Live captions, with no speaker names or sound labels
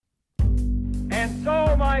And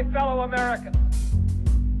so, my fellow Americans,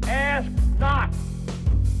 ask not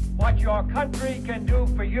what your country can do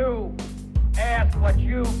for you. Ask what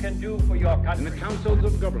you can do for your country. In the councils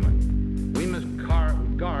of government, we must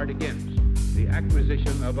guard against the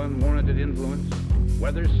acquisition of unwarranted influence,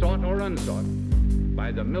 whether sought or unsought,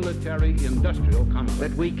 by the military-industrial complex.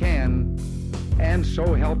 That we can, and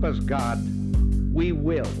so help us God, we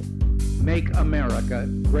will make America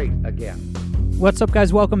great again. What's up,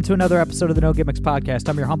 guys? Welcome to another episode of the No Gimmicks Podcast.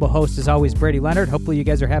 I'm your humble host, as always, Brady Leonard. Hopefully you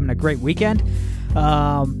guys are having a great weekend.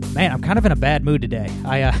 Man, I'm kind of in a bad mood today.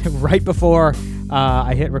 Right before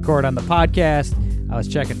I hit record on the podcast, I was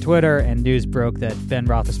checking Twitter, and news broke that Ben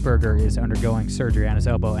Roethlisberger is undergoing surgery on his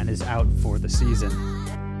elbow and is out for the season.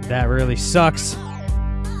 That really sucks.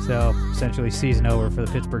 So, essentially, season over for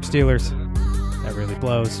the Pittsburgh Steelers. That really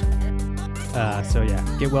blows. So, yeah,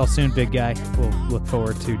 get well soon, big guy. We'll look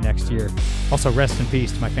forward to next year. Also, rest in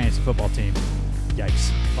peace to my fantasy football team.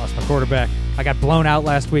 Yikes. Lost my quarterback. I got blown out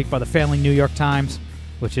last week by the failing New York Times,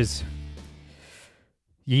 which is...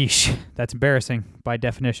 yeesh. That's embarrassing. By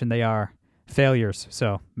definition, they are failures.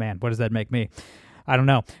 So, man, what does that make me? I don't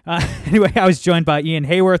know. Anyway, I was joined by Ian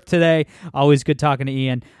Haworth today. Always good talking to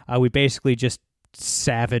Ian. We basically just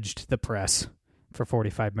savaged the press for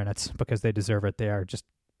 45 minutes because they deserve it. They are just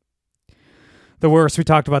the worst. We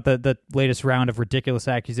talked about the latest round of ridiculous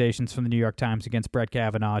accusations from the New York Times against Brett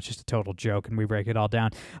Kavanaugh. It's just a total joke, and we break it all down.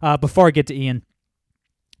 Before I get to Ian,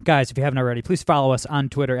 guys, if you haven't already, please follow us on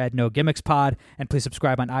Twitter at NoGimmicksPod, and please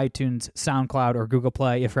subscribe on iTunes, SoundCloud, or Google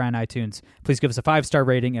Play if you're on iTunes. Please give us a 5-star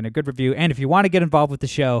rating and a good review. And if you want to get involved with the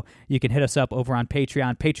show, you can hit us up over on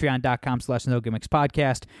Patreon,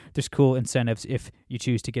 patreon.com/NoGimmicksPodcast. There's cool incentives if you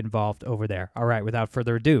choose to get involved over there. All right, without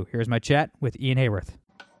further ado, here's my chat with Ian Haworth.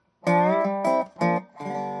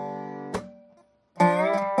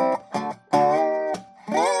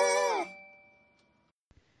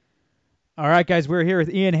 All right, guys, we're here with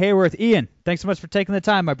Ian Haworth. Ian, thanks so much for taking the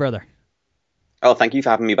time, my brother. Oh, thank you for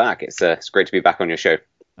having me back. It's great to be back on your show.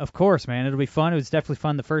 Of course, man. It'll be fun. It was definitely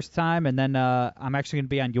fun the first time, and then I'm actually going to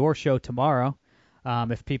be on your show tomorrow.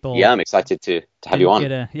 If people, yeah, I'm excited to have you on.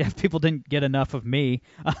 If people didn't get enough of me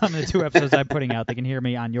on the 2 episodes I'm putting out, they can hear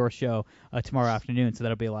me on your show tomorrow afternoon, so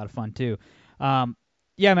that'll be a lot of fun too.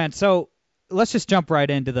 Yeah, man. So let's just jump right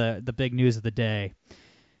into the big news of the day.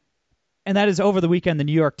 And that is, over the weekend, the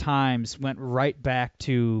New York Times went right back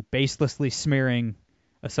to baselessly smearing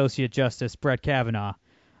Associate Justice Brett Kavanaugh.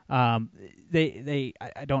 I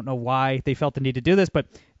don't know why they felt the need to do this, but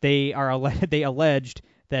they alleged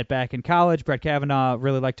that back in college, Brett Kavanaugh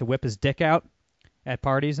really liked to whip his dick out at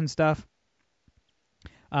parties and stuff.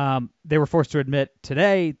 They were forced to admit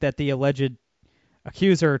today that the alleged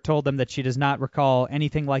accuser told them that she does not recall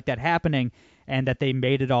anything like that happening and that they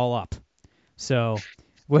made it all up. So...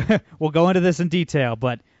 we'll go into this in detail,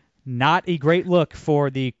 but not a great look for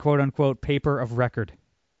the quote-unquote paper of record.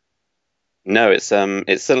 No, it's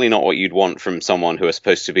certainly not what you'd want from someone who is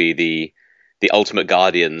supposed to be the ultimate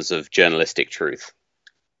guardians of journalistic truth.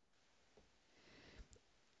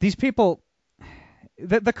 These people,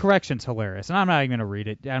 the correction's hilarious, and I'm not even going to read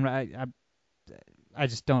it. I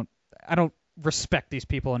just don't respect these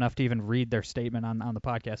people enough to even read their statement on the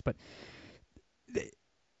podcast, but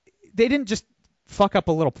they didn't just fuck up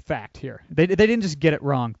a little fact here. They didn't just get it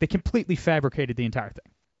wrong. They completely fabricated the entire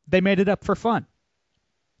thing. They made it up for fun.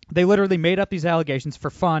 They literally made up these allegations for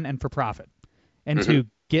fun and for profit, and to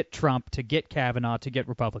get Trump, to get Kavanaugh, to get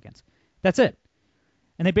Republicans. That's it.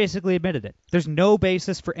 And they basically admitted it. There's no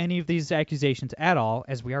basis for any of these accusations at all,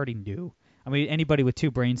 as we already knew. I mean, anybody with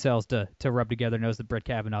 2 brain cells to rub together knows that Brett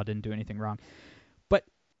Kavanaugh didn't do anything wrong. But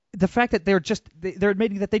the fact that they're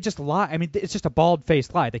admitting that they just lie. I mean, it's just a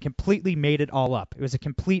bald-faced lie. They completely made it all up. It was a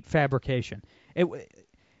complete fabrication.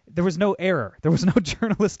 There was no error. There was no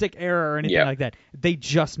journalistic error or anything like that. They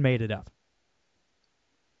just made it up.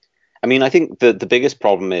 I mean, I think the biggest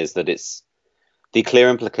problem is that it's the clear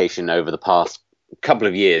implication over the past couple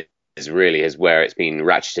of years really is where it's been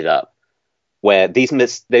ratcheted up, where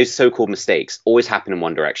those so-called mistakes always happen in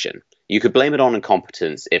one direction. You could blame it on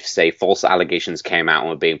incompetence if, say, false allegations came out and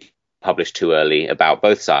were being published too early about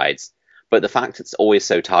both sides. But the fact it's always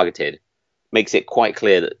so targeted makes it quite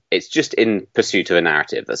clear that it's just in pursuit of a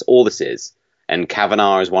narrative. That's all this is. And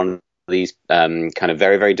Kavanaugh is one of these kind of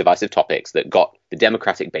very, very divisive topics that got the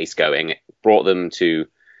Democratic base going. It brought them to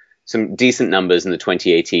some decent numbers in the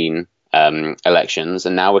 2018 elections.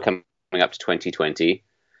 And now we're coming up to 2020.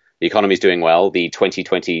 The economy is doing well. The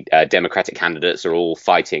 2020 Democratic candidates are all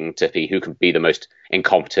fighting to be who can be the most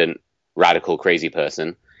incompetent, radical, crazy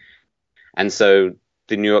person. And so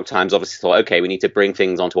the New York Times obviously thought, okay, we need to bring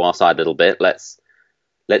things onto our side a little bit. Let's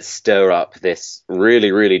let's stir up this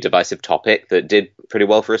really, really divisive topic that did pretty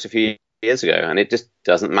well for us a few years ago. And it just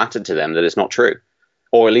doesn't matter to them that it's not true.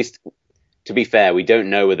 Or at least, to be fair, we don't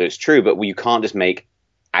know whether it's true, but you can't just make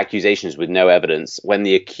accusations with no evidence when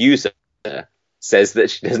the accuser says that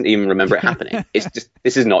she doesn't even remember it happening.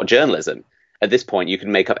 This is not journalism. At this point, you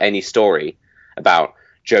can make up any story about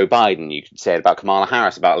Joe Biden. You could say it about Kamala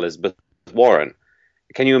Harris, about Elizabeth Warren.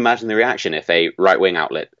 Can you imagine the reaction if a right-wing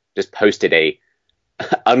outlet just posted a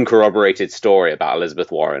uncorroborated story about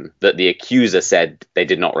Elizabeth Warren that the accuser said they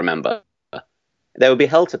did not remember? There would be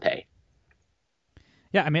hell to pay.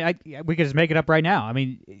 Yeah, I mean, we could just make it up right now. I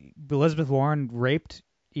mean, Elizabeth Warren raped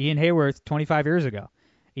Ian Haworth 25 years ago.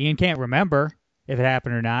 Ian can't remember if it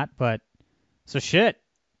happened or not, but so shit.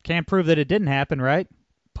 Can't prove that it didn't happen, right?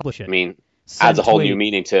 Publish it. I mean, adds a whole new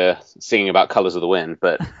meaning to singing about Colors of the Wind,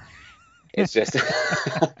 but it's just...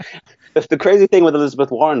 The crazy thing with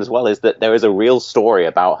Elizabeth Warren as well is that there is a real story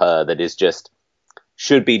about her that is just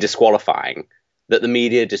should be disqualifying, that the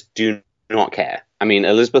media just do not care. I mean,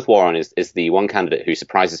 Elizabeth Warren is the one candidate who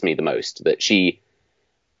surprises me the most, that she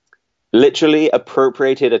literally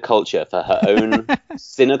appropriated a culture for her own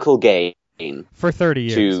cynical gain. For 30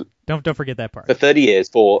 years. Don't forget that part. For 30 years,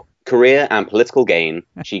 for career and political gain,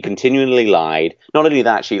 she continually lied. Not only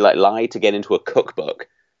that, she lied to get into a cookbook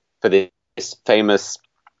for this famous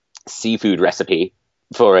seafood recipe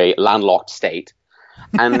for a landlocked state.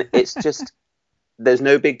 And it's just, there's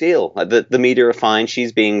no big deal. The media are fine.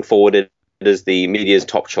 She's being forwarded as the media's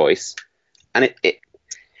top choice. And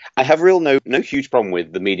I have no huge problem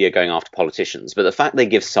with the media going after politicians, but the fact they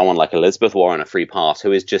give someone like Elizabeth Warren a free pass,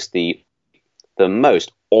 who is just the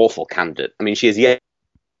most awful candidate. I mean, she has yet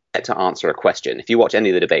to answer a question. If you watch any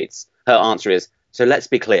of the debates, her answer is, so let's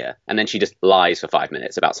be clear. And then she just lies for 5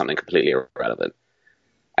 minutes about something completely irrelevant.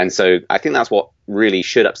 And so I think that's what really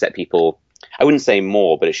should upset people. I wouldn't say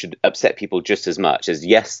more, but it should upset people just as much as,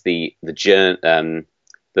 yes, the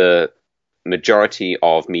majority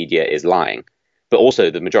of media is lying, but also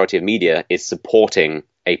the majority of media is supporting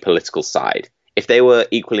a political side. If they were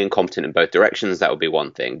equally incompetent in both directions, that would be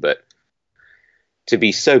one thing. But to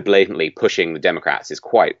be so blatantly pushing the Democrats is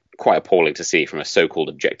quite appalling to see from a so-called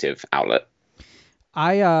objective outlet.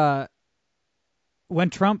 When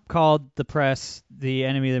Trump called the press the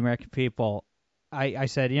enemy of the American people, I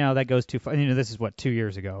said, that goes too far. This is 2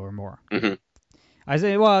 years ago or more. Mm-hmm. I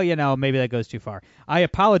said, well, maybe that goes too far. I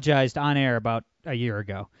apologized on air about a year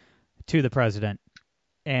ago to the president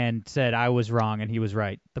and said I was wrong and he was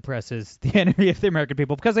right. The press is the enemy of the American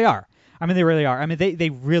people, because they are. I mean, they really are. I mean, they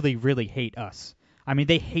really, really hate us. I mean,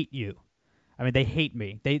 they hate you. I mean, they hate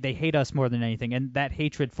me. They hate us more than anything, and that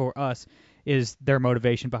hatred for us is their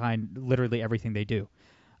motivation behind literally everything they do.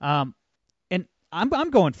 And I'm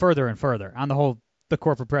going further and further on the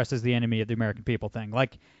corporate press is the enemy of the American people thing.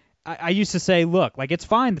 Like, I used to say, look, it's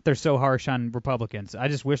fine that they're so harsh on Republicans. I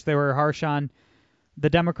just wish they were harsh on the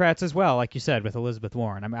Democrats as well, like you said, with Elizabeth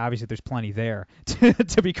Warren. I mean, obviously there's plenty there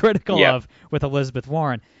to be critical of with Elizabeth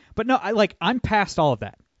Warren. But no, I'm past all of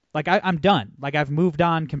that. I'm done. I've moved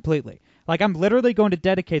on completely. I'm literally going to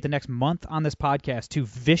dedicate the next month on this podcast to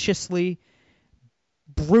viciously,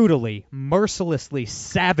 brutally, mercilessly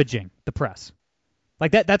savaging the press.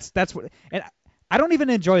 That's what, and I don't even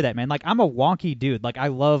enjoy that, man. I'm a wonky dude. I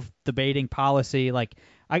love debating policy.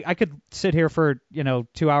 I could sit here for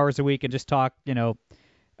 2 hours a week and just talk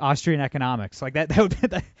Austrian economics.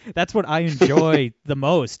 That's what I enjoy the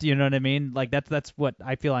most. You know what I mean? That's what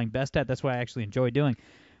I feel I'm best at. That's what I actually enjoy doing.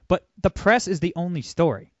 But the press is the only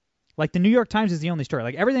story. The New York Times is the only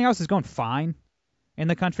story. Everything else is going fine in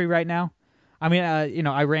the country right now. I mean,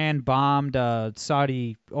 Iran bombed a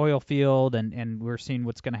Saudi oil field, and we're seeing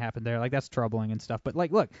what's going to happen there. That's troubling and stuff. But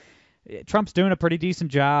look, Trump's doing a pretty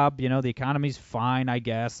decent job. The economy's fine, I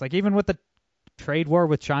guess. Even with the trade war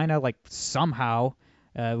with China, somehow,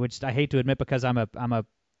 which I hate to admit because I'm a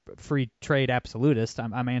free trade absolutist.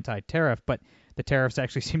 I'm anti-tariff, but the tariffs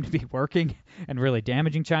actually seem to be working and really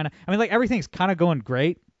damaging China. I mean, everything's kind of going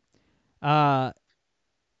great. But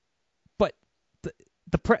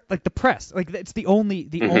the press, it's the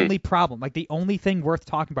only problem. The only thing worth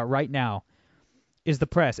talking about right now is the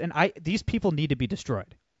press, and these people need to be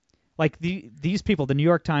destroyed. These people, the New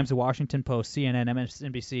York Times, the Washington Post, CNN,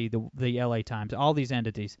 MSNBC, the LA Times, all these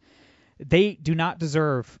entities, they do not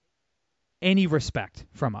deserve any respect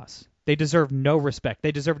from us. They deserve no respect.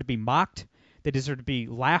 They deserve to be mocked. They deserve to be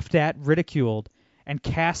laughed at, ridiculed, and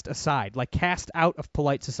cast aside, cast out of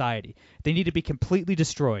polite society. They need to be completely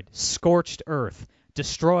destroyed, scorched earth,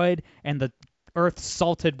 destroyed, and the earth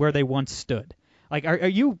salted where they once stood. Are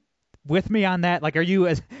you with me on that? Like,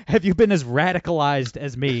 have you been as radicalized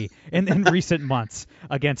as me in recent months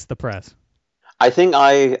against the press? I think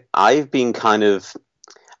I've been kind of.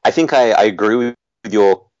 I think I agree with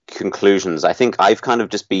your conclusions. I think I've kind of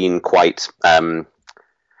just been quite.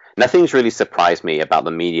 Nothing's really surprised me about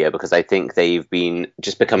the media because I think they've been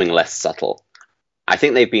just becoming less subtle. I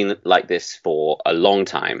think they've been like this for a long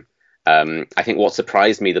time. I think what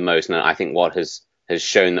surprised me the most, and I think what has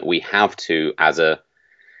shown that we have to, as a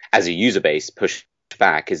user base, push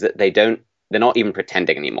back, is that they're not even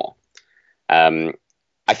pretending anymore.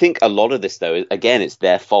 I think a lot of this, though, again, it's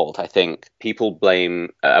their fault. I think people blame.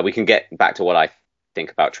 We can get back to what I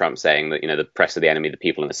think about Trump saying that the press are the enemy of the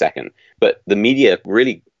people in a second, but the media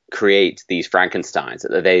really create these Frankensteins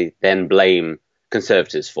that they then blame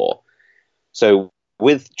conservatives for. So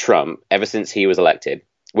with Trump, ever since he was elected,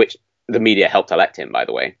 which the media helped elect him, by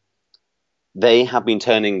the way, they have been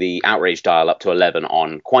turning the outrage dial up to 11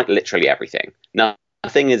 on quite literally everything.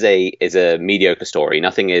 Nothing is a mediocre story.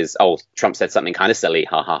 Nothing is, oh, Trump said something kind of silly,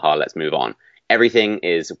 ha ha ha, let's move on. Everything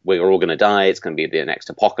is, we're all going to die, it's going to be the next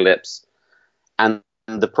apocalypse. And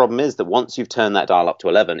the problem is that once you've turned that dial up to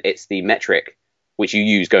 11, it's the metric which you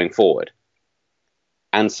use going forward.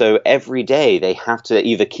 And so every day they have to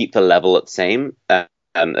either keep the level at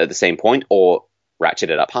the same point or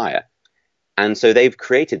ratchet it up higher. And so they've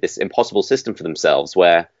created this impossible system for themselves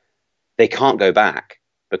where they can't go back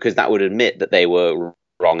because that would admit that they were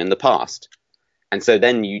wrong in the past. And so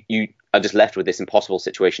then you are just left with this impossible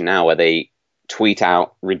situation now where they tweet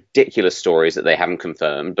out ridiculous stories that they haven't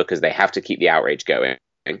confirmed because they have to keep the outrage going.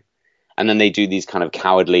 And then they do these kind of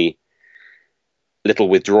cowardly little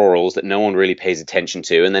withdrawals that no one really pays attention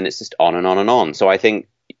to, and then it's just on and on and on. So I think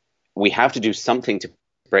we have to do something to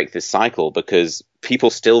break this cycle because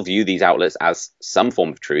people still view these outlets as some form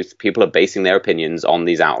of truth. People are basing their opinions on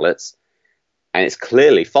these outlets, and it's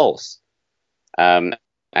clearly false. And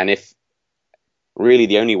if really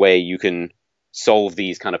the only way you can solve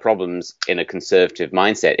these kind of problems in a conservative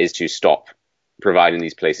mindset is to stop providing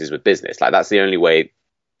these places with business, like that's the only way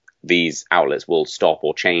these outlets will stop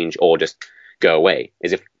or change or just go away,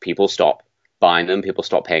 is if people stop buying them, people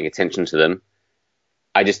stop paying attention to them.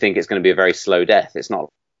 I just think it's going to be a very slow death. It's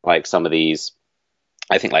not like some of these,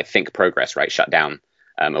 I think like Think Progress, right, shut down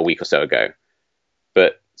a week or so ago.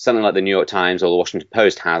 But something like the New York Times or the Washington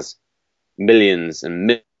Post has millions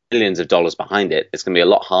and millions of dollars behind it. It's going to be a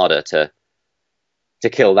lot harder to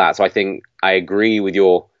kill that. So I think I agree with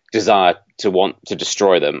your desire to want to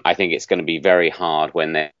destroy them. I think it's going to be very hard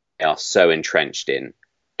when they are so entrenched in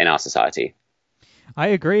our society. I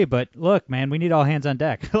agree, but look, man, we need all hands on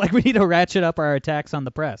deck. Like, we need to ratchet up our attacks on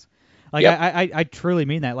the press. Like, yep. I truly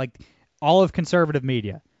mean that. Like, all of conservative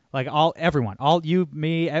media, like everyone, all you,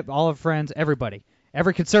 me, all of friends, everybody,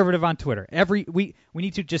 every conservative on Twitter, we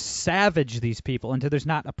need to just savage these people until there's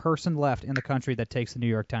not a person left in the country that takes the New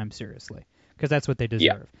York Times seriously, because that's what they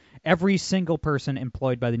deserve. Yep. Every single person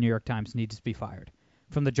employed by the New York Times needs to be fired.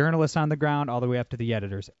 From the journalists on the ground all the way up to the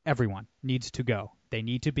editors, everyone needs to go. They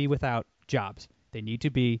need to be without jobs. They need to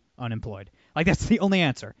be unemployed. Like, that's the only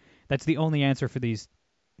answer. That's the only answer for these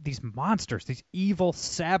monsters, these evil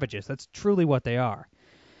savages. That's truly what they are.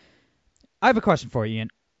 I have a question for you, Ian.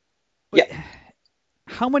 Yeah.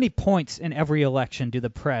 How many points in every election do the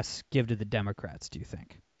press give to the Democrats, do you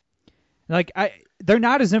think? Like, they're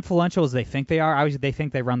not as influential as they think they are. Obviously, they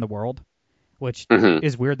think they run the world, which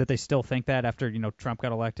is weird that they still think that after, Trump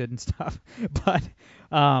got elected and stuff. But,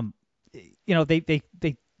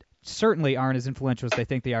 they certainly aren't as influential as they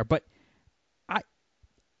think they are. But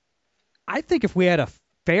I think if we had a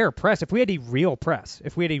fair press, if we had a real press,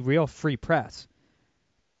 if we had a real free press,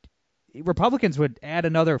 Republicans would add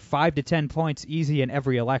another 5 to 10 points easy in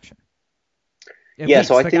every election.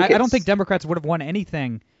 So I think I don't think Democrats would have won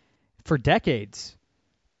anything for decades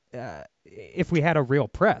if we had a real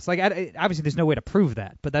press. Like, obviously, there's no way to prove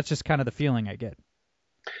that, but that's just kind of the feeling I get.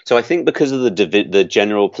 So I think because of the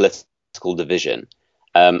general political division,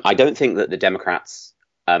 I don't think that the Democrats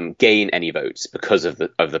gain any votes because of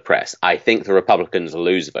the press. I think the Republicans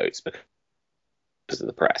lose votes because of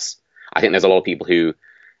the press. I think there's a lot of people who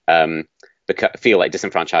feel like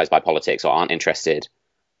disenfranchised by politics or aren't interested,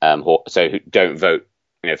 so who don't vote,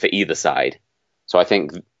 for either side. So I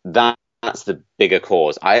think that's the bigger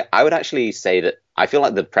cause. I would actually say that I feel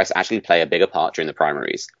like the press actually play a bigger part during the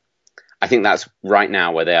primaries. I think that's right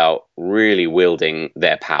now where they are really wielding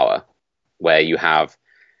their power, where you have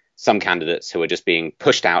some candidates who are just being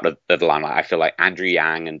pushed out of the limelight. I feel like Andrew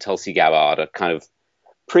Yang and Tulsi Gabbard are kind of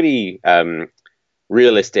pretty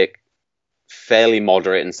realistic, fairly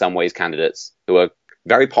moderate in some ways candidates who are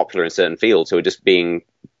very popular in certain fields who are just being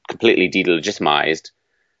completely delegitimized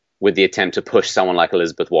with the attempt to push someone like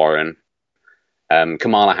Elizabeth Warren.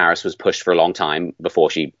 Kamala Harris was pushed for a long time before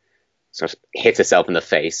she sort of hit herself in the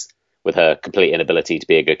face with her complete inability to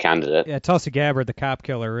be a good candidate. Yeah, Tulsi Gabbard, the cop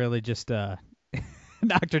killer, really just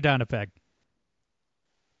knocked her down a peg.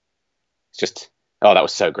 It's just, oh, that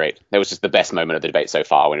was so great. That was just the best moment of the debate so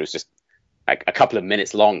far, when it was just like a couple of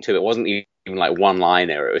minutes long too. It wasn't even like one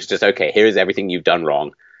liner. It was just, okay, here's everything you've done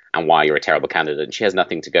wrong and why you're a terrible candidate. And she has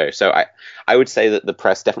nothing to go. So I would say that the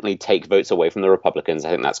press definitely take votes away from the Republicans. I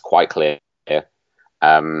think that's quite clear.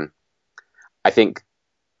 I think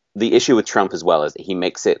the issue with Trump as well is that he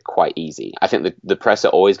makes it quite easy. I think the press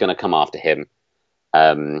are always going to come after him.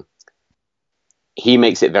 He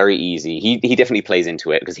makes it very easy. He definitely plays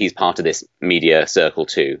into it because he's part of this media circle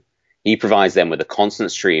too. He provides them with a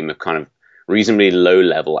constant stream of kind of reasonably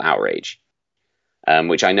low-level outrage,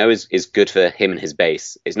 which I know is good for him and his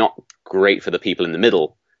base. It's not great for the people in the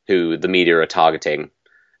middle who the media are targeting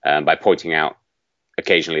by pointing out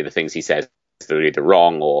occasionally the things he says that are either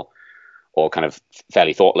wrong or kind of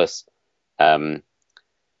fairly thoughtless. So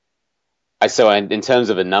in terms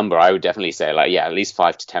of a number, I would definitely say at least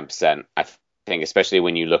 5 to 10%. I think, especially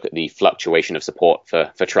when you look at the fluctuation of support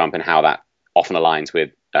for Trump and how that often aligns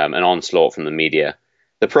with an onslaught from the media.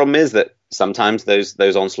 The problem is that sometimes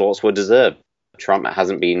those onslaughts were deserved. Trump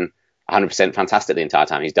hasn't been 100% fantastic the entire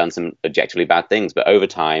time. He's done some objectively bad things, but over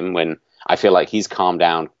time, when I feel like he's calmed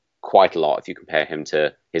down quite a lot if you compare him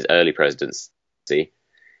to his early presidency,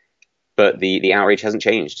 but the outrage hasn't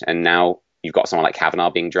changed. And now you've got someone like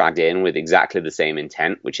Kavanaugh being dragged in with exactly the same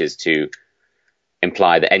intent, which is to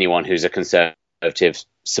imply that anyone who's a conservative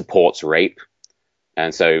supports rape.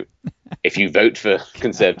 And so if you vote for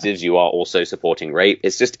conservatives, you are also supporting rape.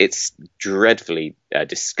 It's dreadfully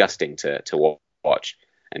disgusting to watch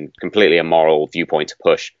and completely immoral viewpoint to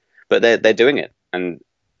push. But they're doing it. And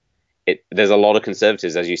there's a lot of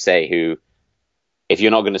conservatives, as you say, who, if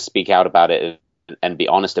you're not going to speak out about it and be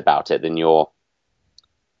honest about it, then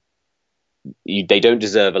they don't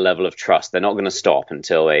deserve a level of trust. They're not going to stop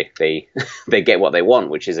until they get what they want,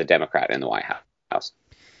 which is a Democrat in the White House.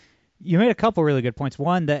 You made a couple really good points.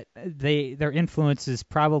 One, that their influence is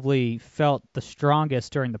probably felt the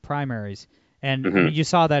strongest during the primaries. And I mean, you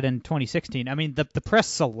saw that in 2016. I mean, the press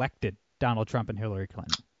selected Donald Trump and Hillary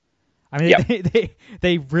Clinton. I mean,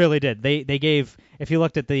 they really did. They gave, if you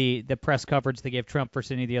looked at the press coverage they gave Trump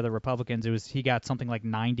versus any of the other Republicans, he got something like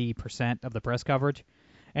 90% of the press coverage.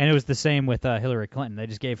 And it was the same with Hillary Clinton. They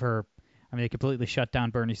just gave her, I mean, they completely shut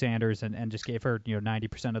down Bernie Sanders and just gave her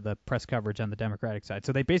 90% of the press coverage on the Democratic side.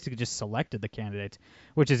 So they basically just selected the candidates,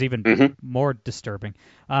 which is even more disturbing.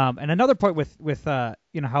 And another point with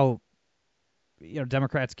how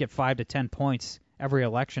Democrats get 5 to 10 points every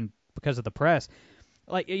election because of the press.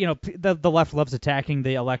 Like, the left loves attacking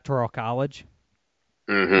the Electoral College,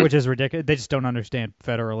 which is ridiculous. They just don't understand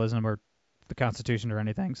federalism or the Constitution or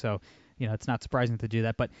anything. So, it's not surprising to do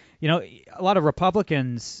that. But, a lot of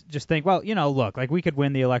Republicans just think, well, look, like we could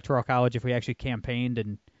win the Electoral College if we actually campaigned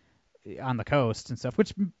and on the coast and stuff,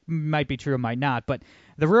 which might be true, might not. But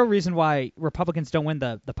the real reason why Republicans don't win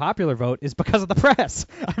the popular vote is because of the press.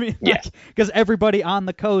 I mean, because everybody on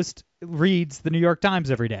the coast reads the New York Times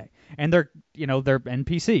every day, and they're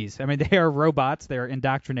NPCs. I mean, they are robots. They are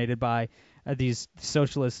indoctrinated by these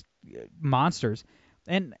socialist monsters.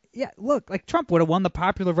 And look, like Trump would have won the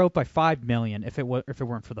popular vote by 5 million if it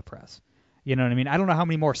weren't for the press. You know what I mean? I don't know how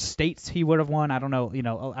many more states he would have won. I don't know, I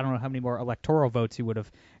don't know how many more electoral votes he would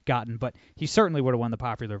have gotten, but he certainly would have won the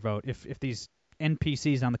popular vote if these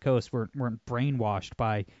NPCs on the coast weren't brainwashed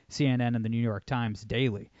by CNN and the New York Times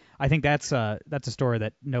daily. I think that's a story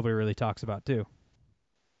that nobody really talks about too.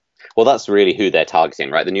 Well, that's really who they're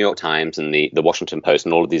targeting, right? The New York Times and the Washington Post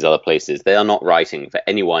and all of these other places, they are not writing for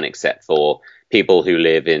anyone except for people who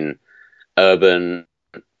live in urban,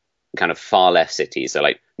 kind of far left cities. So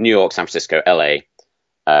like New York, San Francisco, LA,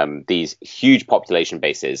 these huge population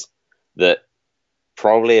bases that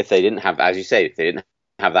probably if they didn't have, as you say, if they didn't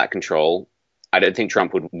have that control, I don't think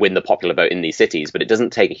Trump would win the popular vote in these cities. But it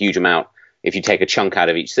doesn't take a huge amount. If you take a chunk out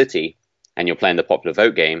of each city and you're playing the popular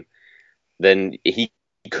vote game, then he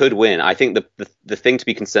could win. I think the thing to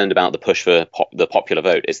be concerned about the push for the popular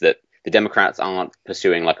vote is that the Democrats aren't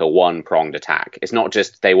pursuing like a one-pronged attack. It's not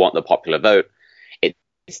just they want the popular vote.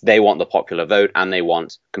 It's they want the popular vote and they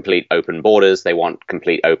want complete open borders. They want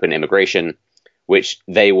complete open immigration, which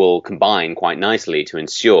they will combine quite nicely to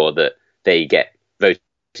ensure that they get voted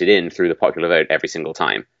in through the popular vote every single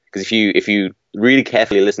time. Because if you really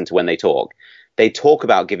carefully listen to when they talk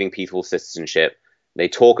about giving people citizenship. They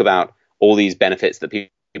talk about all these benefits that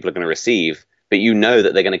people are going to receive, but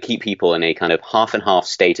that they're going to keep people in a kind of half and half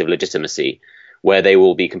state of legitimacy where they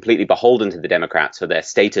will be completely beholden to the Democrats for their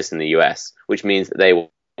status in the US, which means that they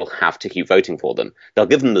will have to keep voting for them. They'll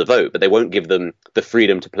give them the vote, but they won't give them the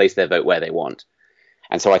freedom to place their vote where they want.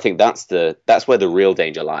 And so I think that's where the real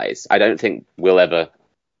danger lies. I don't think we'll ever.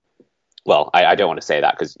 Well, I don't want to say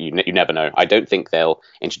that because you never know. I don't think they'll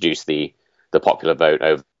introduce the popular vote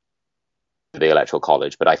over the Electoral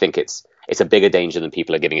College, but I think it's a bigger danger than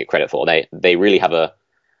people are giving it credit for. They really have a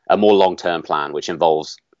more long-term plan, which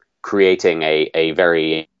involves creating a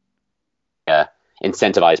very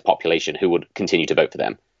incentivized population who would continue to vote for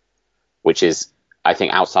them, which is, I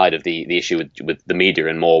think, outside of the issue with the media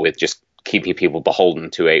and more with just keeping people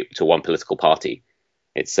beholden to one political party.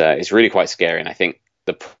 It's really quite scary, and I think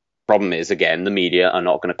the problem is, again, the media are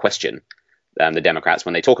not going to question the Democrats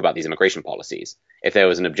when they talk about these immigration policies. If there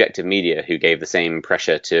was an objective media who gave the same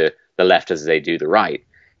pressure to the left as they do the right,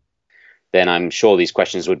 then I'm sure these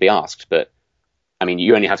questions would be asked. But I mean,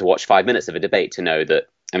 you only have to watch 5 minutes of a debate to know that.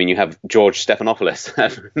 I mean, you have George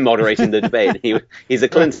Stephanopoulos moderating the debate. He's a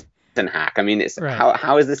Clinton hack. I mean, it's right.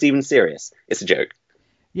 How is this even serious? It's a joke.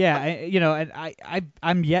 Yeah,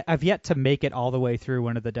 I've yet to make it all the way through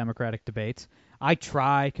one of the Democratic debates. I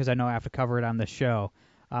try because I know I have to cover it on the show.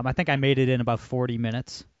 I think I made it in about 40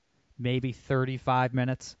 minutes, maybe 35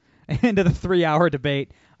 minutes into the 3-hour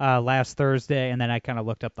debate last Thursday, and then I kind of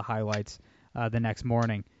looked up the highlights the next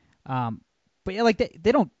morning. But yeah, like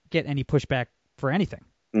they don't get any pushback for anything.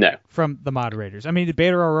 No. From the moderators. I mean,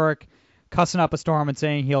 Beto O'Rourke cussing up a storm and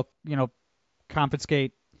saying he'll,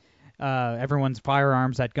 confiscate everyone's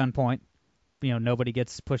firearms at gunpoint. Nobody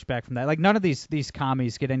gets pushback from that. Like none of these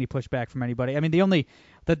commies get any pushback from anybody. I mean,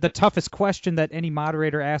 the toughest question that any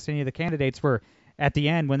moderator asked any of the candidates were at the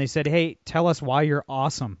end when they said, "Hey, tell us why you're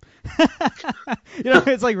awesome."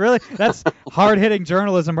 It's like, really, that's hard-hitting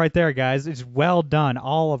journalism right there, guys. It's well done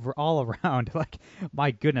all around. Like,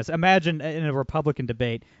 my goodness, imagine in a Republican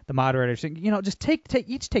debate the moderator saying, just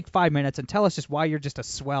take 5 minutes and tell us just why you're just a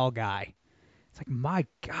swell guy. It's like, my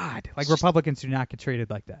God, like Republicans do not get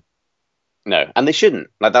treated like that. No, and they shouldn't.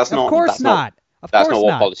 Like that's not. Of course not. That's not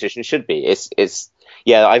what politicians should be.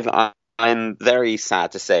 I'm very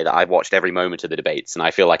sad to say that I've watched every moment of the debates, and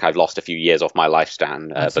I feel like I've lost a few years off my lifespan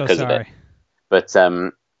because of it. But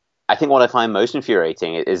I think what I find most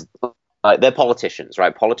infuriating is they're politicians,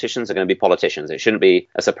 right? Politicians are going to be politicians. It shouldn't be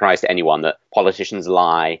a surprise to anyone that politicians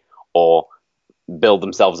lie or build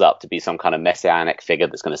themselves up to be some kind of messianic figure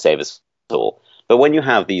that's going to save us all. But when you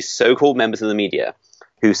have these so-called members of the media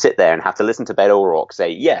who sit there and have to listen to Beto O'Rourke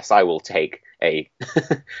say, yes, I will take a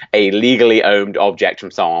legally owned object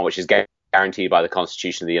from someone, which is guaranteed by the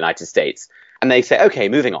Constitution of the United States. And they say, okay,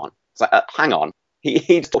 moving on. It's like, hang on. He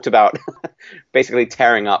just talked about basically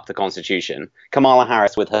tearing up the Constitution. Kamala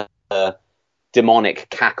Harris with her demonic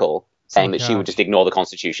cackle saying that she would just ignore the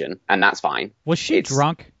Constitution, and that's fine. Was she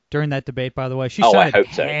drunk during that debate, by the way? She sounded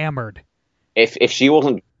hammered. So. If she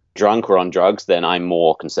wasn't drunk or on drugs, then I'm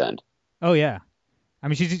more concerned. Oh, yeah. I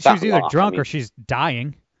mean, she's either drunk or she's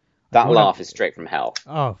dying. That laugh is straight from hell.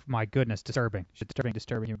 Oh, my goodness. Disturbing. She's a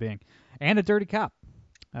disturbing human being. And a dirty cop.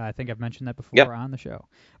 I think I've mentioned that before on the show.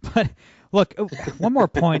 But, look, one more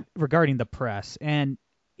point regarding the press. And,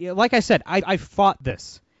 like I said, I fought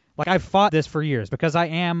this. Like, I've fought this for years because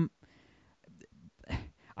I'm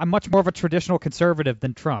much more of a traditional conservative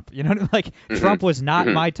than Trump. Trump was not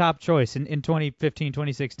my top choice in 2015,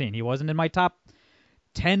 2016. He wasn't in my top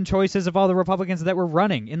 10 choices of all the Republicans that were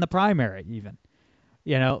running in the primary even.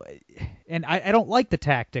 And I don't like the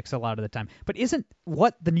tactics a lot of the time. But isn't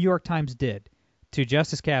what the New York Times did to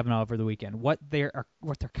Justice Kavanaugh over the weekend, what they're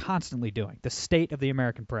constantly doing, the state of the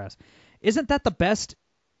American press, isn't that the best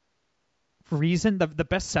reason, the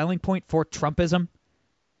best selling point for Trumpism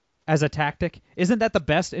as a tactic? Isn't that the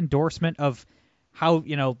best endorsement of how,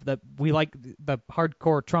 we like the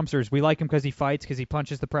hardcore Trumpsters, we like him because he fights, because he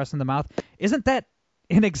punches the press in the mouth? Isn't that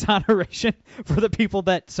an exoneration for the people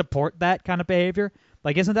that support that kind of behavior?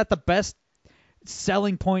 Like, isn't that the best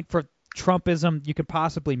selling point for Trumpism you could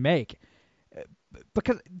possibly make?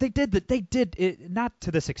 Because they did it, not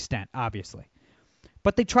to this extent, obviously,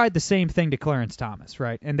 but they tried the same thing to Clarence Thomas,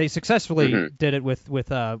 right? And they successfully did it with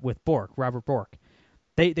Robert Bork.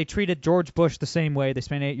 They treated George Bush the same way. They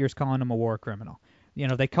spent 8 years calling him a war criminal.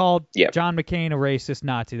 They called John McCain a racist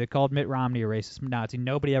Nazi. They called Mitt Romney a racist Nazi.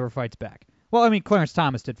 Nobody ever fights back. Well, I mean, Clarence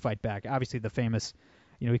Thomas did fight back. Obviously, the famous,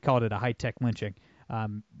 he called it a high-tech lynching.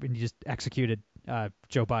 And he just executed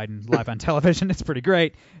Joe Biden live on television. It's pretty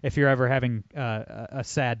great. If you're ever having a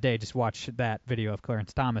sad day, just watch that video of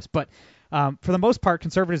Clarence Thomas. But for the most part,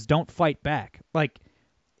 conservatives don't fight back. Like,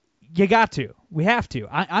 you got to. We have to.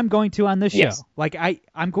 I'm going to on this show. Like,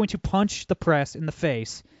 I'm going to punch the press in the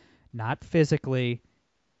face not physically.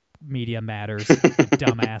 Media matters, you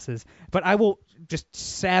dumbasses. But I will just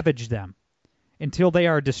savage them until they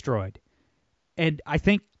are destroyed. And I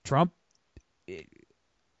think Trump,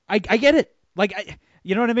 I get it. Like,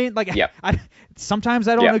 you know what I mean? Like, yeah. Sometimes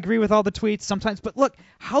I don't agree with all the tweets. Sometimes, but look,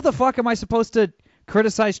 how the fuck am I supposed to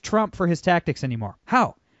criticize Trump for his tactics anymore?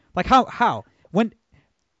 How? Like, how? When,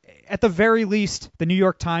 at the very least, the New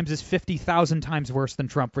York Times is 50,000 times worse than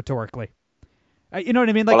Trump rhetorically. You know what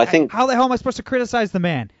I mean? Like, well, I think... how the hell am I supposed to criticize the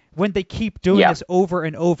man when they keep doing this over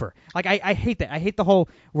and over? Like, I hate that. I hate the whole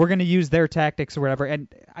we're going to use their tactics or whatever, and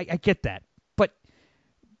I get that.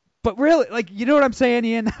 But really, like, you know what I'm saying,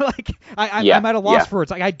 Ian? Like, I'm at a loss for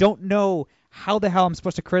words. Like, I don't know how the hell I'm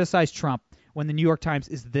supposed to criticize Trump when the New York Times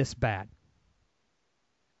is this bad.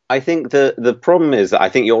 I think the problem is that I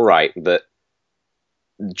think you're right, that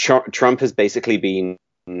Trump has basically been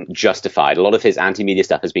justified. A lot of his anti-media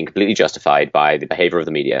stuff has been completely justified by the behavior of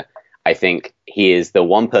the media. I think he is the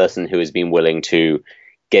one person who has been willing to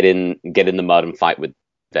get in the mud and fight with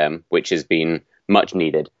them, which has been much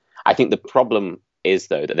needed. I think the problem is,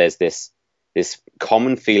 though, that there's this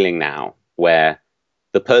common feeling now where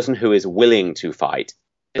the person who is willing to fight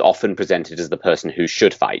is often presented as the person who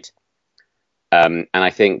should fight. And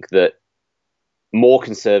I think that more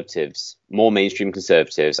conservatives, more mainstream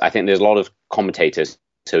conservatives, I think there's a lot of commentators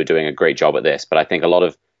who are doing a great job at this, but I think a lot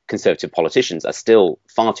of conservative politicians are still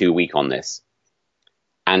far too weak on this.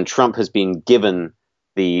 And Trump has been given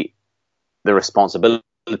the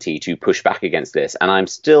responsibility to push back against this. And I'm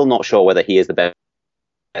still not sure whether he is the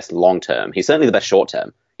best long term. He's certainly the best short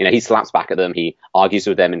term. You know, he slaps back at them. He argues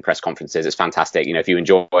with them in press conferences. It's fantastic. You know, if you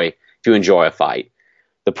enjoy a fight.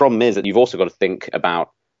 The problem is that you've also got to think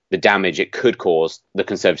about the damage it could cause the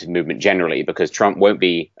conservative movement generally, because Trump won't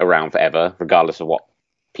be around forever, regardless of what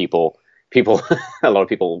people a lot of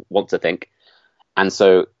people want to think. And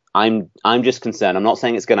so I'm just concerned. I'm not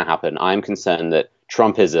saying it's going to happen. I'm concerned that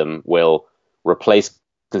Trumpism will replace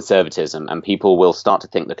conservatism, and people will start to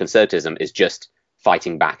think that conservatism is just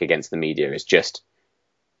fighting back against the media, is just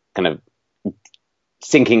kind of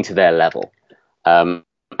sinking to their level. And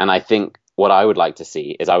I think what I would like to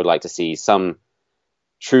see is some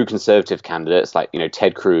true conservative candidates, like, you know,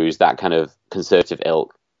 Ted Cruz, that kind of conservative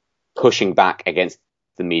ilk, pushing back against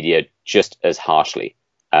the media just as harshly.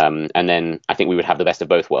 And then I think we would have the best of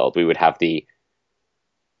both worlds. We would have the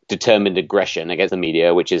determined aggression against the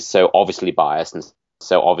media, which is so obviously biased and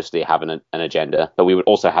so obviously have an agenda, but we would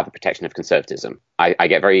also have the protection of conservatism. I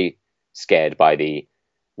get very scared by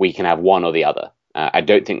we can have one or the other. I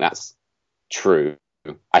don't think that's true.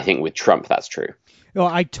 I think with Trump, that's true. Well,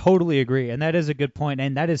 I totally agree, and that is a good point,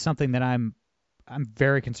 and that is something that I'm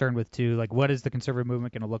very concerned with too. Like, what is the conservative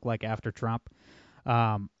movement going to look like after Trump?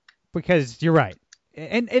 Because you're right,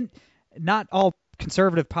 and not all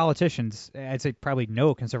conservative politicians, I'd say probably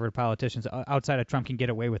no conservative politicians outside of Trump can get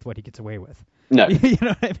away with what he gets away with. No, you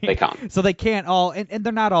know what I mean? They can't. So they can't all, and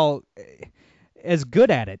they're not all as good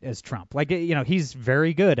at it as Trump. Like, you know, he's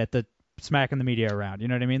very good at the smacking the media around. You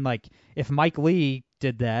know what I mean? Like, if Mike Lee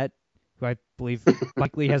did that, who I believe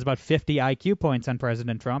Mike Lee has about 50 IQ points on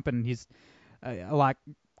President Trump, and he's a lot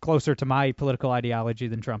closer to my political ideology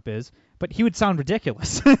than Trump is, but he would sound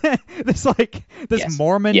ridiculous. This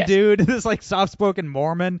Mormon dude, this like soft-spoken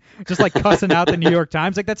Mormon, just like cussing out the New York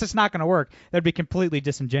Times. Like, that's just not going to work. That'd be completely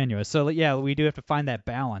disingenuous. So yeah, we do have to find that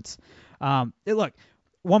balance. Look,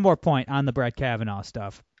 one more point on the Brett Kavanaugh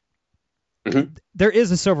stuff. Mm-hmm. There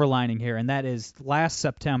is a silver lining here, and that is last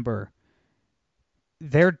September,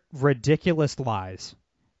 their ridiculous lies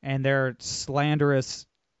and their slanderous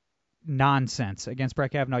nonsense against Brett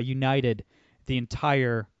Kavanaugh united the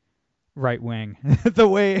entire right wing the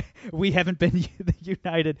way we haven't been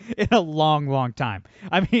united in a long, long time.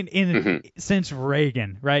 I mean, since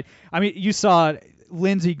Reagan, right? I mean, you saw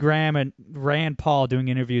Lindsey Graham and Rand Paul doing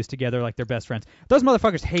interviews together like they're best friends. Those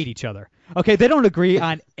motherfuckers hate each other. Okay, they don't agree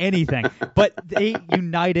on anything, but they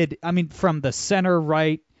united. I mean, from the center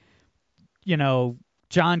right, you know,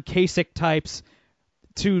 John Kasich types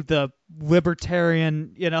to the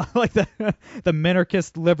libertarian, you know, like the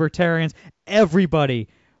minarchist libertarians, everybody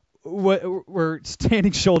were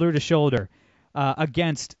standing shoulder to shoulder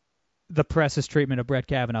against the press's treatment of Brett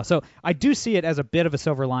Kavanaugh. So I do see it as a bit of a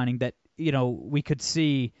silver lining that, you know, we could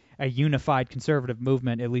see a unified conservative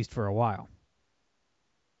movement at least for a while.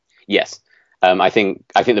 Yes. I think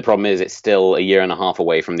the problem is it's still a year and a half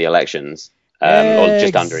away from the elections, or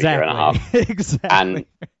just under a year and a half. Exactly. And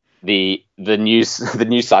the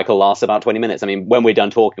news cycle lasts about 20 minutes. I mean, when we're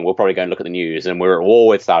done talking, we'll probably go and look at the news, and we're at war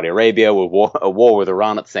with Saudi Arabia, we're at war with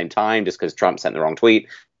Iran at the same time, just because Trump sent the wrong tweet.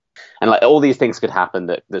 And like all these things could happen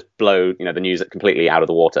that blow the news completely out of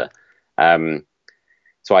the water.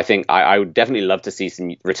 So I think I would definitely love to see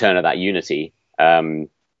some return of that unity. We'll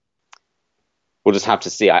just have to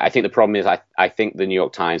see. I think the problem is I think the New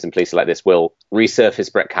York Times and places like this will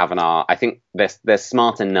resurface Brett Kavanaugh. I think they're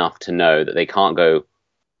smart enough to know that they can't go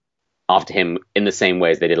after him in the same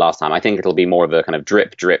way as they did last time. I think it'll be more of a kind of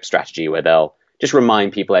drip strategy where they'll just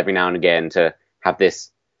remind people every now and again to have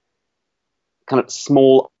this kind of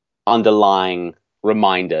small underlying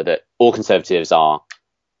reminder that all conservatives are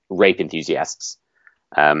rape enthusiasts.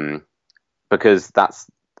 Because that's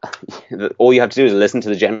all you have to do is listen to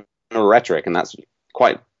the general rhetoric, and that's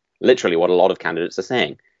quite literally what a lot of candidates are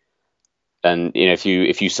saying. And if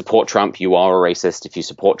you support Trump, you are a racist. If you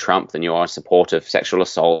support Trump, then you are a supporter of sexual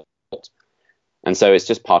assault. And so it's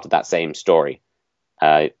just part of that same story.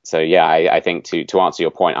 So yeah, I think to answer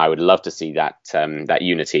your point, I would love to see that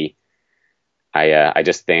unity. I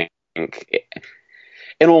just think,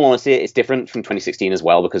 in all honesty, it's different from 2016 as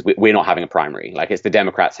well, because we're not having a primary. Like, it's the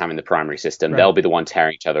Democrats having the primary system. Right. They'll be the one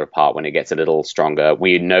tearing each other apart when it gets a little stronger.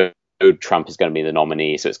 We know Trump is going to be the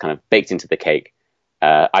nominee, so it's kind of baked into the cake.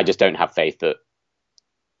 I just don't have faith that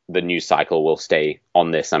the news cycle will stay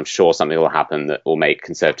on this. I'm sure something will happen that will make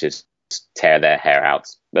conservatives tear their hair out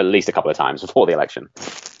at least a couple of times before the election.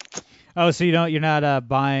 Oh, so you're not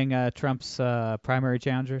buying Trump's primary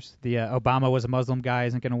challengers? The Obama was a Muslim guy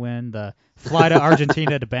isn't going to win. The fly to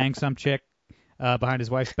Argentina to bang some chick behind his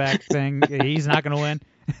wife's back thing, he's not going to win.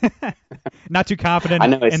 Not too confident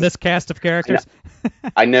in this cast of characters.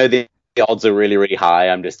 I know the odds are really, really high.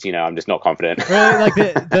 I'm just not confident. Really, like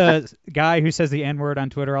the guy who says the N-word on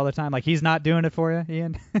Twitter all the time, like he's not doing it for you,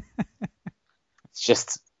 Ian? It's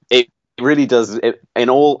just it really does. I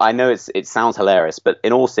know it sounds hilarious, but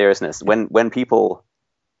in all seriousness, when people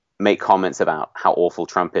make comments about how awful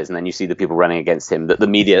Trump is, and then you see the people running against him, that the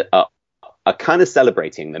media are kind of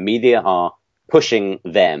celebrating. The media are pushing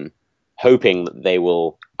them, hoping that they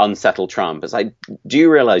will unsettle Trump. It's like, do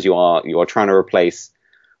you realize you are trying to replace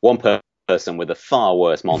one person with a far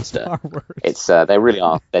worse monster? Far worse. It's they really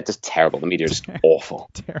are. They're just terrible. The media are just awful.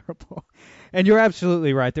 Terrible. And you're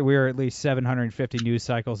absolutely right that we're at least 750 news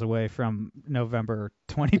cycles away from November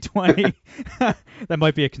 2020. That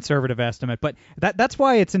might be a conservative estimate, but that's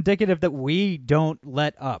why it's indicative that we don't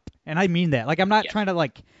let up. And I mean that. Like, I'm not trying to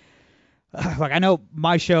like I know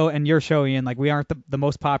my show and your show, Ian, like we aren't the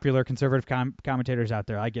most popular conservative commentators out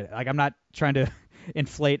there. I get it. Like, I'm not trying to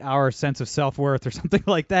inflate our sense of self-worth or something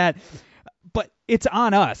like that. But it's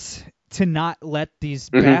on us to not let these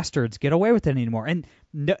bastards get away with it anymore. And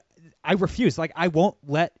no, I refuse. Like, I won't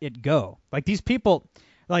let it go. Like, these people,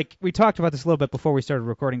 like, we talked about this a little bit before we started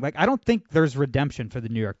recording. Like, I don't think there's redemption for the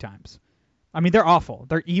New York Times. I mean, they're awful.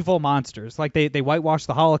 They're evil monsters. Like, they whitewashed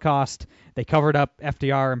the Holocaust. They covered up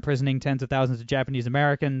FDR imprisoning tens of thousands of Japanese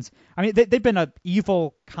Americans. I mean, they've been an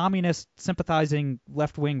evil, communist, sympathizing,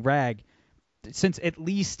 left-wing rag since at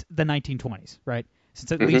least the 1920s, right?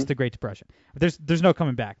 Since at least the Great Depression. There's no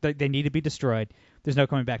coming back. They need to be destroyed. There's no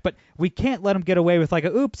coming back. But we can't let them get away with like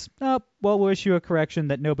we'll issue a correction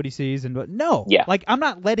that nobody sees. No. Yeah. Like, I'm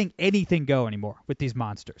not letting anything go anymore with these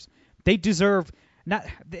monsters. They deserve not.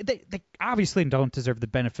 They obviously don't deserve the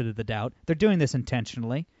benefit of the doubt. They're doing this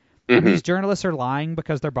intentionally. And these journalists are lying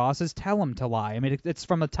because their bosses tell them to lie. I mean, it's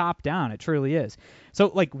from the top down. It truly is. So,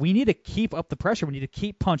 like, we need to keep up the pressure. We need to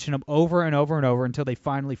keep punching them over and over and over until they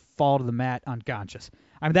finally fall to the mat unconscious.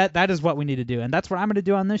 I mean, that is what we need to do, and that's what I'm going to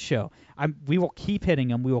do on this show. We will keep hitting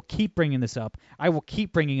them. We will keep bringing this up. I will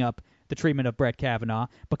keep bringing up the treatment of Brett Kavanaugh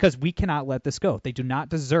because we cannot let this go. They do not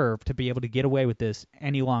deserve to be able to get away with this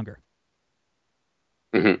any longer.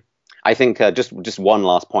 I think just one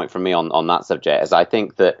last point from me on that subject is I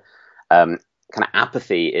think that kind of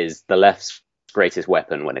apathy is the left's greatest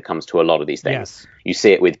weapon when it comes to a lot of these things. Yes. You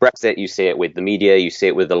see it with Brexit, you see it with the media, you see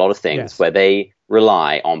it with a lot of things where they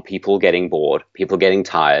rely on people getting bored, people getting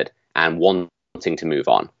tired, and wanting to move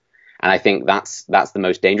on. And I think that's the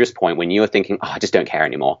most dangerous point when you're thinking, I just don't care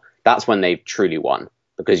anymore. That's when they've truly won,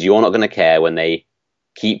 because you're not going to care when they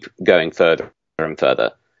keep going further and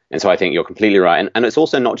further. And so I think you're completely right. And it's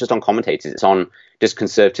also not just on commentators, it's on just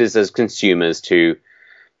conservatives as consumers to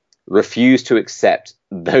refuse to accept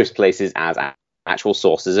those places as actual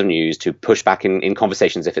sources of news, to push back in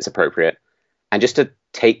conversations if it's appropriate, and just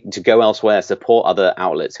to go elsewhere, support other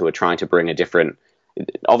outlets who are trying to bring a different,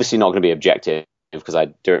 obviously not going to be objective because I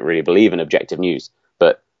don't really believe in objective news,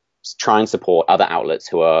 but try and support other outlets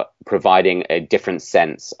who are providing a different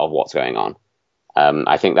sense of what's going on.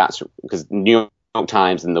 I think that's because New York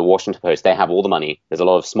Times and the Washington Post, they have all the money. There's a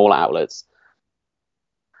lot of smaller outlets.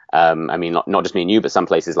 I mean, not just me and you, but some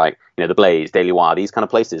places like, The Blaze, Daily Wire, these kind of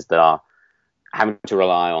places that are having to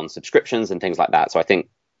rely on subscriptions and things like that. So I think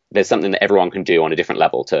there's something that everyone can do on a different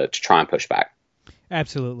level to try and push back.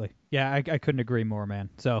 Absolutely. Yeah, I couldn't agree more, man.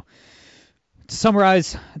 So to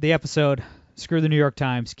summarize the episode, screw the New York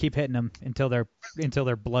Times, keep hitting them until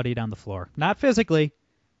they're bloodied on the floor. Not physically.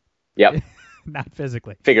 Yep. Not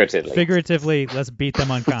physically. Figuratively. Figuratively, let's beat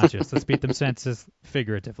them unconscious. Let's beat them senses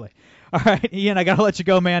figuratively. All right, Ian, I got to let you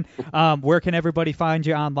go, man. Where can everybody find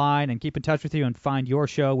you online and keep in touch with you and find your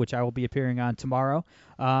show, which I will be appearing on tomorrow?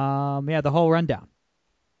 The whole rundown.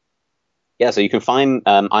 Yeah, so you can find,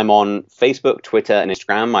 I'm on Facebook, Twitter, and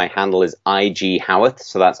Instagram. My handle is IG Haworth,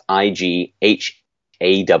 so that's IGHAWORTH.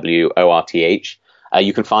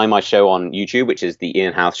 You can find my show on YouTube, which is The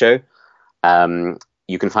Ian House Show.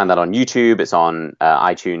 You can find that on YouTube. It's on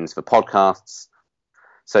iTunes for podcasts.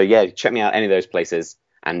 So, yeah, check me out any of those places.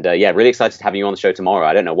 And, really excited to have you on the show tomorrow.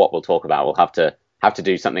 I don't know what we'll talk about. We'll have to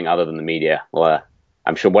do something other than the media. Well,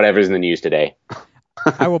 I'm sure whatever's in the news today.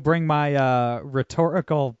 I will bring my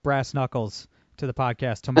rhetorical brass knuckles to the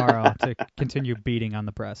podcast tomorrow to continue beating on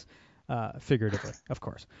the press. Figuratively, of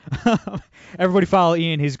course. Everybody follow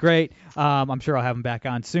Ian. He's great. I'm sure I'll have him back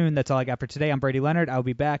on soon. That's all I got for today. I'm Brady Leonard. I'll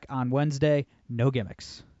be back on Wednesday. No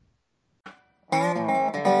gimmicks.